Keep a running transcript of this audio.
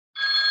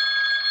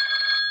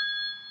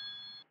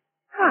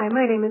Hi,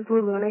 my name is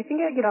Lulu, and I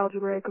think I get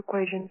algebraic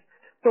equations,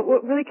 but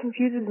what really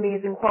confuses me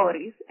is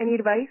inequalities. Any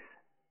advice?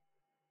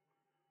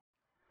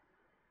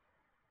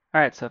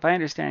 All right, so if I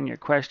understand your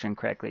question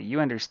correctly,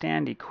 you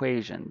understand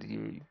equations.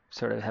 You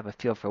sort of have a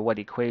feel for what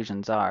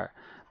equations are,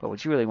 but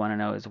what you really want to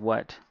know is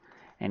what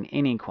an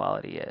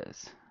inequality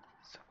is.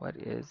 So what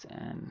is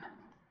an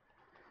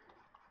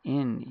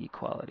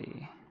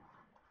inequality?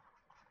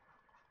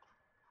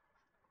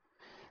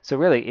 So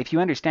really, if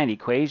you understand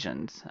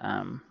equations,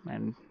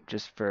 and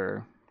just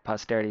for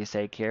posterity's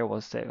sake here,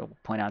 we'll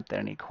point out that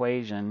an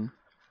equation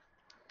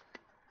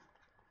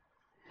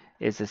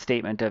is a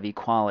statement of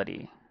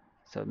equality.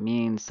 So it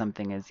means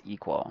something is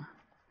equal.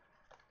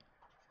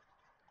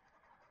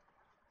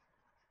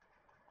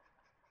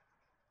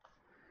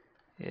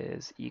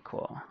 Is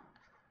equal.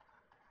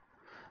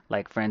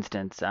 Like for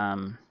instance,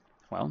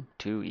 well,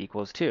 2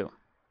 equals 2.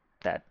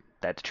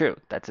 That's true.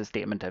 That's a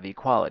statement of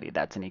equality.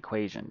 That's an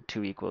equation.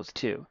 2 equals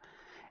 2.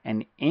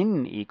 An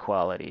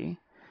inequality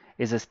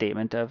is a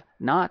statement of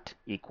not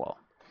equal.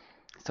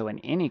 So an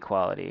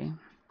inequality,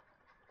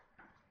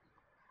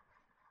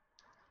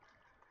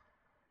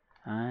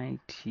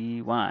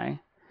 I-T-Y,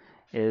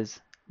 is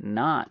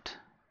not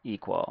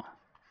equal.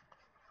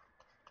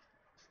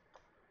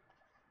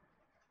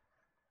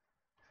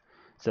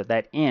 So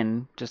that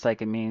in, just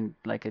like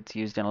it's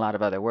used in a lot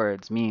of other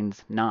words,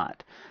 means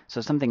not. So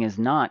if something is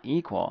not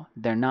equal,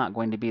 they're not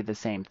going to be the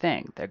same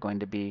thing. They're going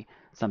to be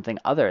something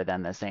other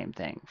than the same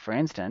thing. For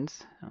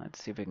instance,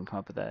 let's see if we can come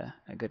up with a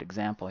good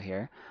example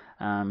here.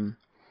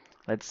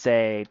 Let's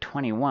say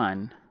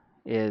 21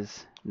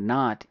 is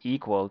not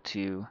equal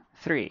to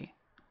 3.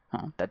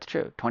 Well, that's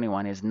true.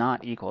 21 is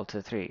not equal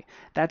to 3.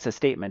 That's a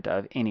statement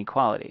of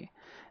inequality.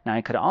 Now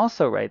I could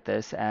also write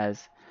this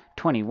as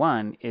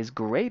 21 is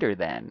greater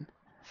than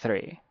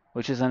 3,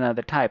 which is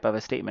another type of a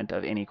statement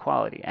of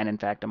inequality, and in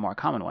fact a more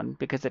common one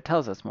because it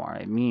tells us more.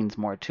 It means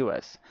more to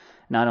us.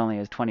 Not only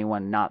is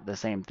 21 not the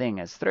same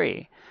thing as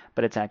 3,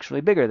 but it's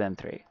actually bigger than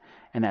 3.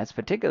 And that's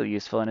particularly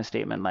useful in a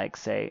statement like,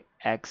 say,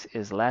 x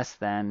is less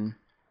than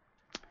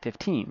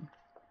 15.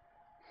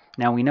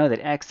 Now we know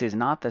that x is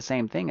not the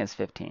same thing as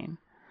 15,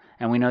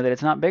 and we know that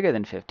it's not bigger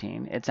than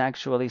 15. It's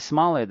actually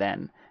smaller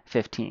than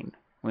 15.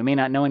 We may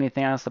not know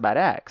anything else about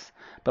x,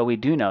 but we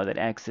do know that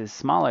x is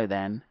smaller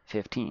than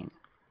 15.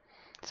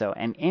 So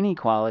an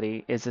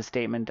inequality is a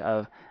statement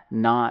of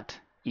not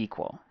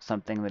equal,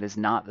 something that is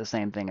not the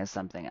same thing as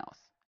something else.